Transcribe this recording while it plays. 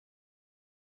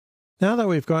Now that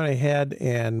we've gone ahead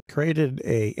and created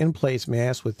a in-place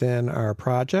mass within our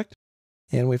project,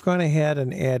 and we've gone ahead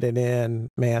and added in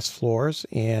mass floors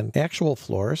and actual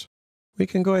floors, we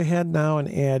can go ahead now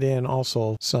and add in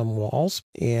also some walls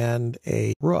and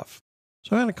a roof.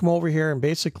 So I'm going to come over here and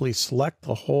basically select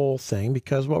the whole thing,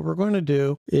 because what we're going to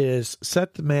do is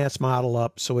set the mass model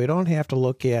up so we don't have to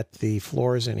look at the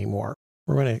floors anymore.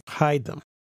 We're going to hide them.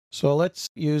 So let's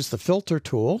use the filter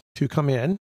tool to come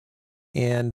in.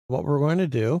 And what we're going to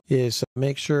do is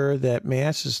make sure that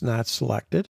mass is not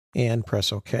selected and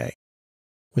press OK.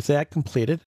 With that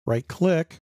completed,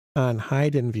 right-click on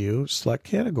Hide in View, select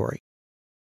Category.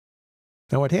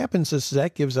 Now what happens is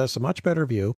that gives us a much better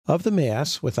view of the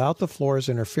mass without the floors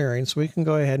interfering, so we can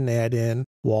go ahead and add in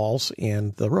walls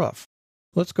and the roof.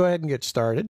 Let's go ahead and get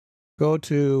started. Go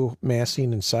to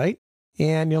Massing and Site,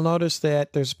 and you'll notice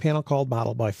that there's a panel called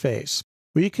Model by Face.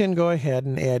 We can go ahead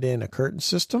and add in a curtain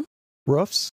system,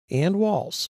 roofs, and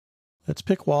walls. Let's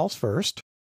pick walls first.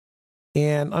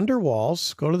 And under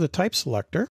walls, go to the type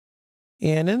selector.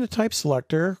 And in the type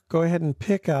selector, go ahead and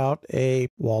pick out a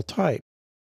wall type.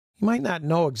 You might not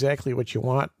know exactly what you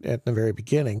want at the very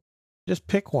beginning. Just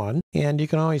pick one, and you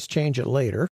can always change it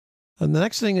later. And the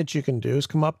next thing that you can do is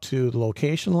come up to the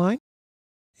location line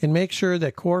and make sure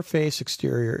that Core Face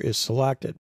Exterior is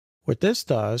selected. What this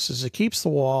does is it keeps the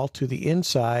wall to the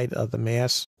inside of the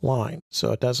mass line,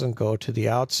 so it doesn't go to the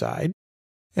outside.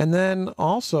 And then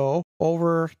also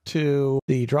over to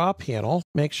the draw panel,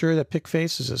 make sure that Pick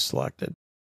Faces is selected.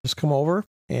 Just come over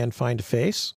and find a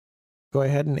face. Go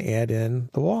ahead and add in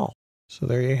the wall. So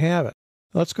there you have it.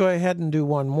 Let's go ahead and do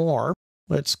one more.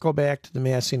 Let's go back to the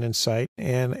Massing and Site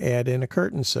and add in a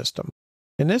curtain system.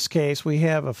 In this case, we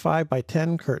have a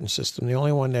 5x10 curtain system, the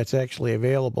only one that's actually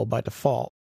available by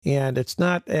default. And it's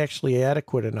not actually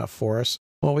adequate enough for us.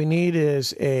 What we need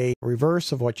is a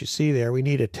reverse of what you see there. We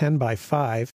need a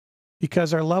 10x5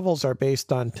 because our levels are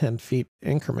based on 10 feet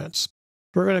increments.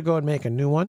 We're going to go and make a new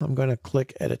one. I'm going to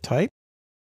click Edit Type.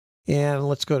 And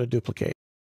let's go to Duplicate.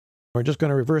 We're just going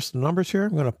to reverse the numbers here.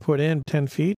 I'm going to put in 10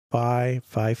 feet by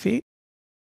 5 feet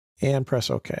and press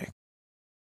OK.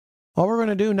 All we're going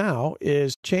to do now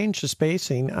is change the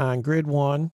spacing on Grid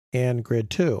 1 and Grid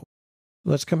 2.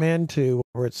 Let's come into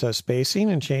where it says Spacing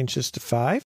and change this to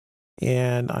 5.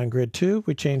 And on Grid 2,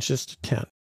 we change this to 10.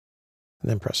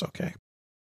 And then press OK.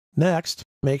 Next,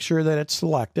 make sure that it's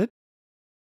selected.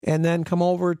 And then come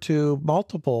over to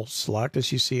Multiple Select,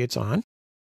 as you see it's on.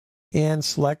 And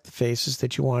select the faces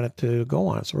that you want it to go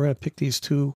on. So we're going to pick these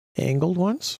two angled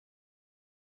ones.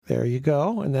 There you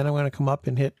go. And then I'm going to come up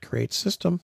and hit Create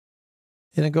System.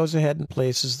 And it goes ahead and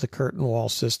places the curtain wall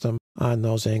system on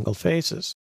those angled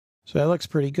faces. So that looks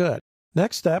pretty good.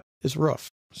 Next step is roof.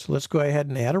 So let's go ahead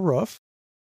and add a roof.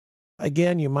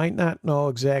 Again, you might not know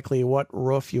exactly what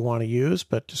roof you want to use,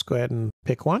 but just go ahead and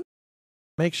pick one.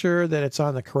 Make sure that it's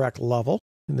on the correct level.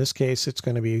 In this case, it's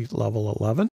going to be level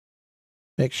 11.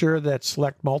 Make sure that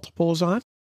Select Multiple is on.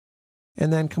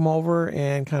 And then come over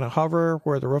and kind of hover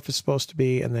where the roof is supposed to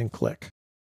be and then click.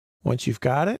 Once you've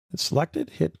got it and selected,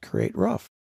 hit Create Roof.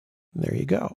 And there you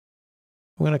go.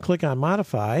 I'm going to click on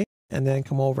Modify and then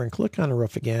come over and click on the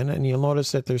roof again, and you'll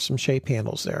notice that there's some shape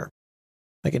handles there.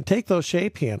 I can take those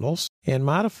shape handles and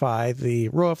modify the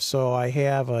roof so I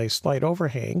have a slight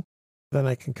overhang. Then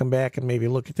I can come back and maybe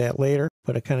look at that later,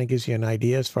 but it kind of gives you an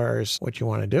idea as far as what you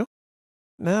want to do.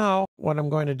 Now, what I'm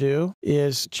going to do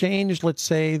is change, let's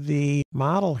say, the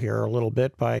model here a little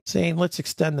bit by saying, let's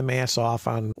extend the mass off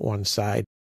on one side.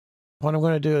 What I'm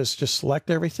going to do is just select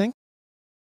everything,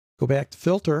 go back to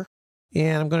Filter,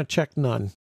 and I'm going to check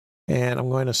None. And I'm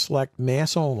going to select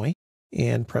Mass Only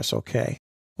and press OK.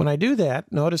 When I do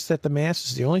that, notice that the mass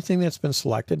is the only thing that's been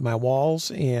selected. My walls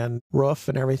and roof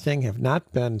and everything have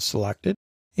not been selected.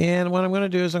 And what I'm going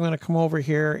to do is I'm going to come over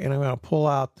here and I'm going to pull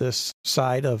out this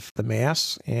side of the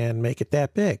mass and make it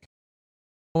that big.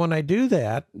 When I do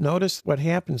that, notice what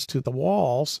happens to the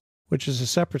walls, which is a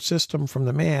separate system from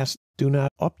the mass, do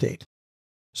not update.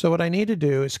 So what I need to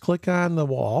do is click on the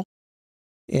wall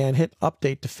and hit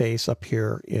Update to Face up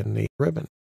here in the ribbon.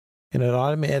 And it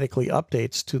automatically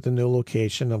updates to the new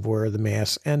location of where the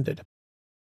mass ended.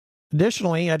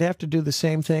 Additionally, I'd have to do the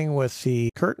same thing with the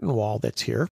curtain wall that's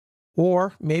here.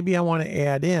 Or maybe I want to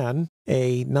add in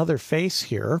another face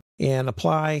here and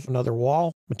apply another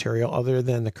wall material other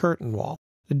than the curtain wall.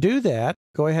 To do that,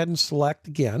 go ahead and select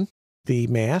again the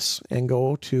mass and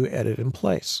go to Edit in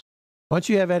Place. Once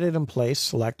you have Edit in Place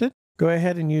selected, go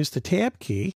ahead and use the Tab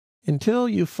key until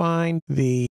you find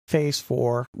the face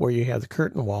for where you have the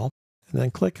curtain wall, and then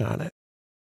click on it.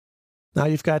 Now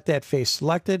you've got that face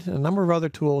selected. A number of other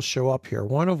tools show up here,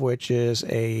 one of which is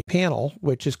a panel,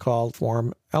 which is called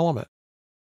Form Element.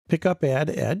 Pick up Add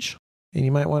Edge, and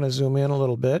you might want to zoom in a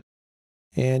little bit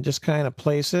and just kind of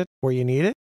place it where you need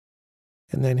it,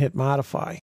 and then hit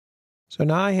Modify. So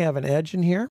now I have an edge in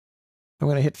here. I'm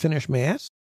going to hit Finish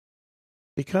Mask.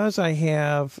 Because I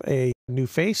have a new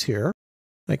face here,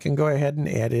 I can go ahead and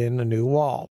add in a new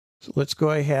wall. So let's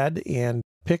go ahead and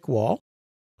pick Wall.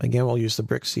 Again, we'll use the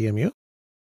Brick CMU.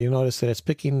 You'll notice that it's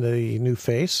picking the new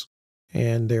face,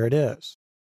 and there it is.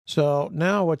 So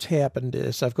now what's happened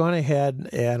is I've gone ahead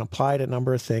and applied a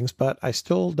number of things, but I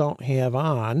still don't have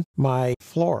on my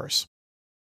floors.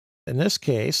 In this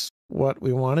case, what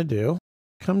we want to do,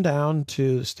 come down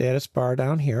to the status bar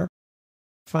down here,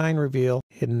 find Reveal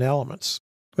Hidden Elements.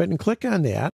 Go ahead and click on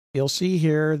that. You'll see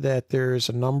here that there's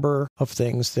a number of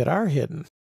things that are hidden,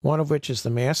 one of which is the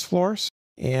mass floors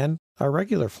and our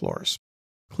regular floors.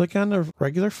 Click on the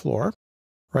regular floor,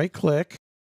 right-click,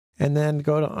 and then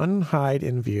go to Unhide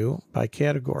in View by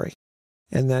category.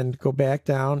 And then go back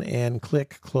down and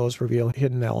click Close Reveal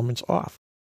Hidden Elements Off.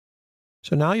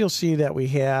 So now you'll see that we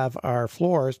have our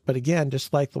floors, but again,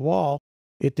 just like the wall,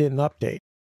 it didn't update.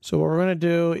 So what we're going to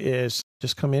do is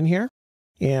just come in here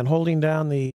and holding down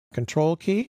the Control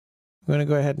key, I'm going to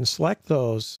go ahead and select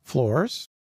those floors.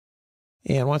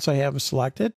 And once I have them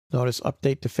selected, notice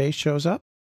Update to Face shows up.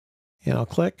 And I'll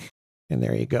click, and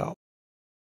there you go.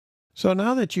 So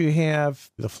now that you have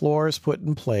the floors put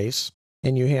in place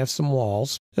and you have some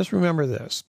walls, just remember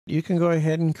this. You can go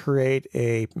ahead and create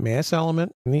a mass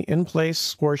element in the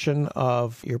in-place portion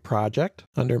of your project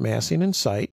under Massing and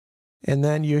Site. And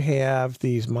then you have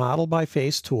these Model by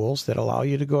Face tools that allow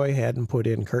you to go ahead and put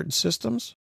in curtain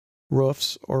systems,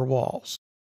 roofs, or walls.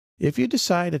 If you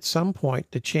decide at some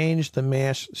point to change the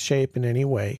mass shape in any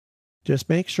way, just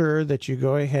make sure that you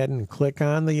go ahead and click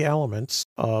on the elements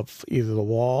of either the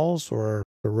walls or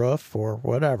the roof or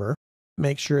whatever.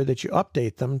 Make sure that you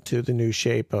update them to the new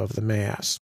shape of the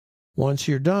mass. Once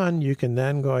you're done, you can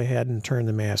then go ahead and turn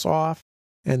the mass off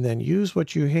and then use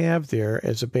what you have there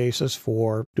as a basis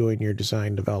for doing your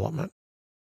design development.